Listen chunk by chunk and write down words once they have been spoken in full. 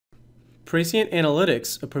Praescient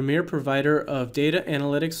Analytics, a premier provider of data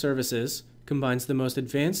analytics services, combines the most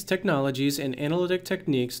advanced technologies and analytic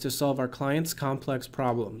techniques to solve our clients' complex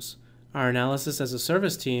problems. Our analysis as a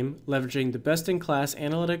service team, leveraging the best-in-class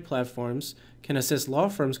analytic platforms, can assist law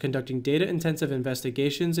firms conducting data-intensive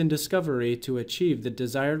investigations and discovery to achieve the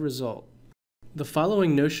desired result. The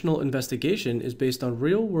following notional investigation is based on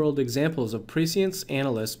real-world examples of Praescient's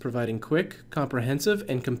analysts providing quick, comprehensive,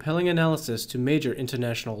 and compelling analysis to major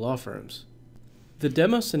international law firms. The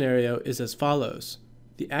demo scenario is as follows.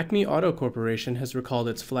 The Acme Auto Corporation has recalled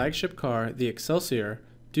its flagship car, the Excelsior,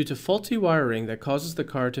 due to faulty wiring that causes the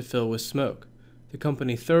car to fill with smoke. The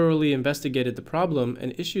company thoroughly investigated the problem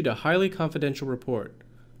and issued a highly confidential report.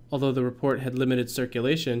 Although the report had limited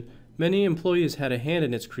circulation, many employees had a hand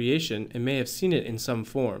in its creation and may have seen it in some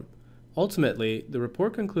form. Ultimately, the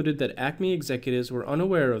report concluded that Acme executives were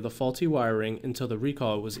unaware of the faulty wiring until the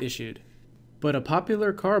recall was issued. But a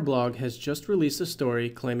popular car blog has just released a story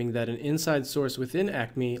claiming that an inside source within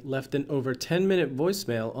Acme left an over 10-minute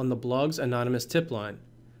voicemail on the blog's anonymous tip line.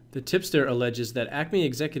 The tipster alleges that Acme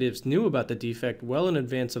executives knew about the defect well in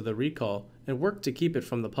advance of the recall and worked to keep it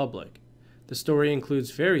from the public. The story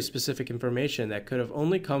includes very specific information that could have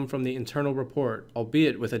only come from the internal report,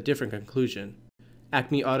 albeit with a different conclusion.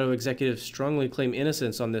 Acme Auto executives strongly claim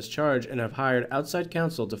innocence on this charge and have hired outside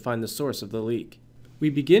counsel to find the source of the leak. We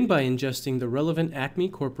begin by ingesting the relevant Acme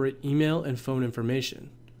corporate email and phone information.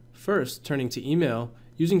 First, turning to email,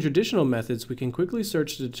 using traditional methods, we can quickly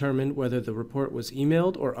search to determine whether the report was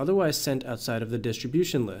emailed or otherwise sent outside of the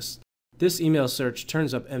distribution list. This email search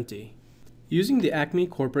turns up empty. Using the Acme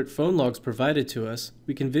corporate phone logs provided to us,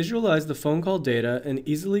 we can visualize the phone call data and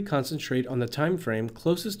easily concentrate on the time frame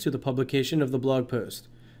closest to the publication of the blog post.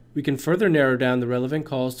 We can further narrow down the relevant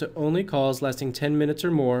calls to only calls lasting 10 minutes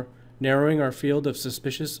or more, narrowing our field of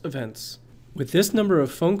suspicious events. With this number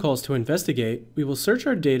of phone calls to investigate, we will search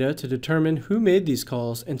our data to determine who made these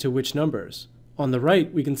calls and to which numbers. On the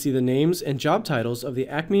right, we can see the names and job titles of the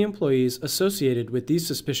Acme employees associated with these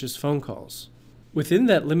suspicious phone calls. Within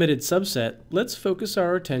that limited subset, let's focus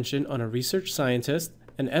our attention on a research scientist,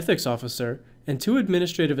 an ethics officer, and 2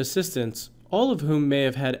 administrative assistants, all of whom may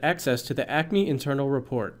have had access to the Acme internal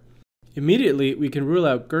report. Immediately, we can rule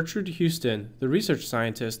out Gertrude Houston, the research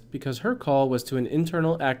scientist, because her call was to an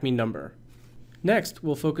internal Acme number. Next,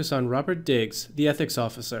 we'll focus on Robert Diggs, the ethics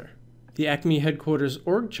officer. The Acme headquarters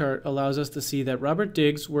org chart allows us to see that Robert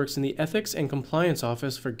Diggs works in the Ethics and Compliance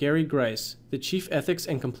Office for Gary Grice, the Chief Ethics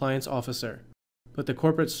and Compliance Officer. But the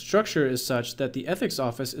corporate structure is such that the Ethics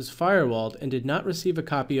Office is firewalled and did not receive a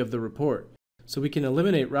copy of the report, so we can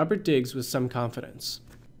eliminate Robert Diggs with some confidence.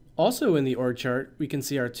 Also in the org chart, we can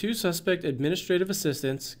see our 2 suspect administrative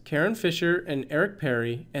assistants, Karen Fisher and Eric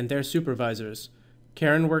Perry, and their supervisors.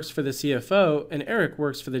 Karen works for the CFO and Eric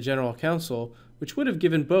works for the General Counsel, which would have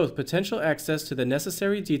given both potential access to the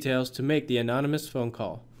necessary details to make the anonymous phone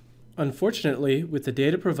call. Unfortunately, with the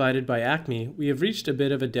data provided by Acme, we have reached a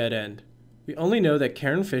bit of a dead end. We only know that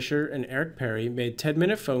Karen Fisher and Eric Perry made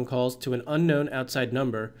 10-minute phone calls to an unknown outside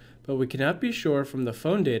number, but we cannot be sure from the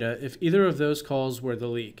phone data if either of those calls were the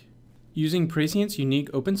leak. Using Praescient's unique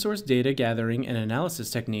open-source data gathering and analysis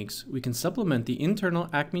techniques, we can supplement the internal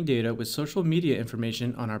Acme data with social media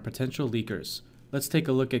information on our potential leakers. Let's take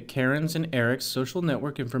a look at Karen's and Eric's social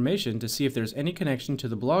network information to see if there's any connection to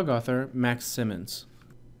the blog author, Max Simmons.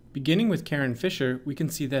 Beginning with Karen Fisher, we can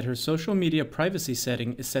see that her social media privacy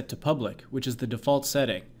setting is set to public, which is the default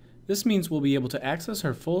setting. This means we'll be able to access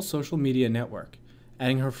her full social media network.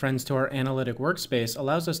 Adding her friends to our analytic workspace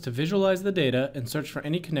allows us to visualize the data and search for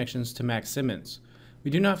any connections to Max Simmons.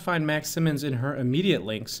 We do not find Max Simmons in her immediate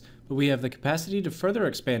links, but we have the capacity to further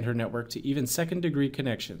expand her network to even second-degree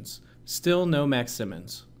connections. Still no Max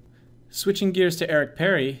Simmons. Switching gears to Eric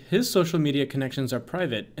Perry, his social media connections are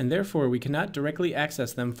private, and therefore we cannot directly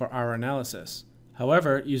access them for our analysis.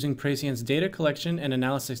 However, using Praescient's data collection and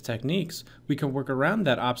analysis techniques, we can work around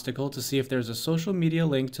that obstacle to see if there's a social media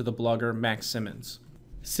link to the blogger Max Simmons.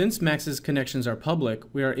 Since Max's connections are public,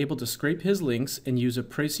 we are able to scrape his links and use a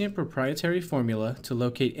Praescient proprietary formula to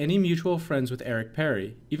locate any mutual friends with Eric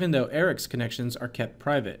Perry, even though Eric's connections are kept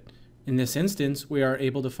private. In this instance, we are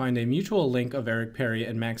able to find a mutual link of Eric Perry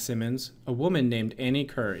and Max Simmons, a woman named Annie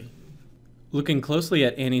Curry. Looking closely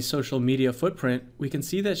at Annie's social media footprint, we can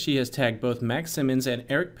see that she has tagged both Max Simmons and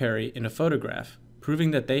Eric Perry in a photograph, proving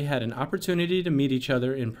that they had an opportunity to meet each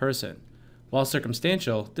other in person. While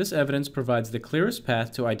circumstantial, this evidence provides the clearest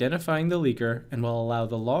path to identifying the leaker and will allow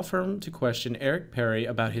the law firm to question Eric Perry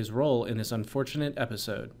about his role in this unfortunate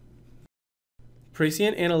episode.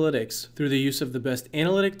 Praescient Analytics, through the use of the best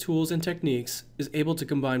analytic tools and techniques, is able to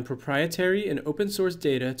combine proprietary and open source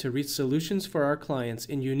data to reach solutions for our clients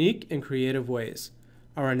in unique and creative ways.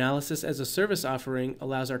 Our analysis as a service offering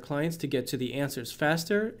allows our clients to get to the answers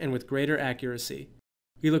faster and with greater accuracy.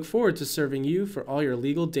 We look forward to serving you for all your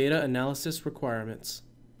legal data analysis requirements.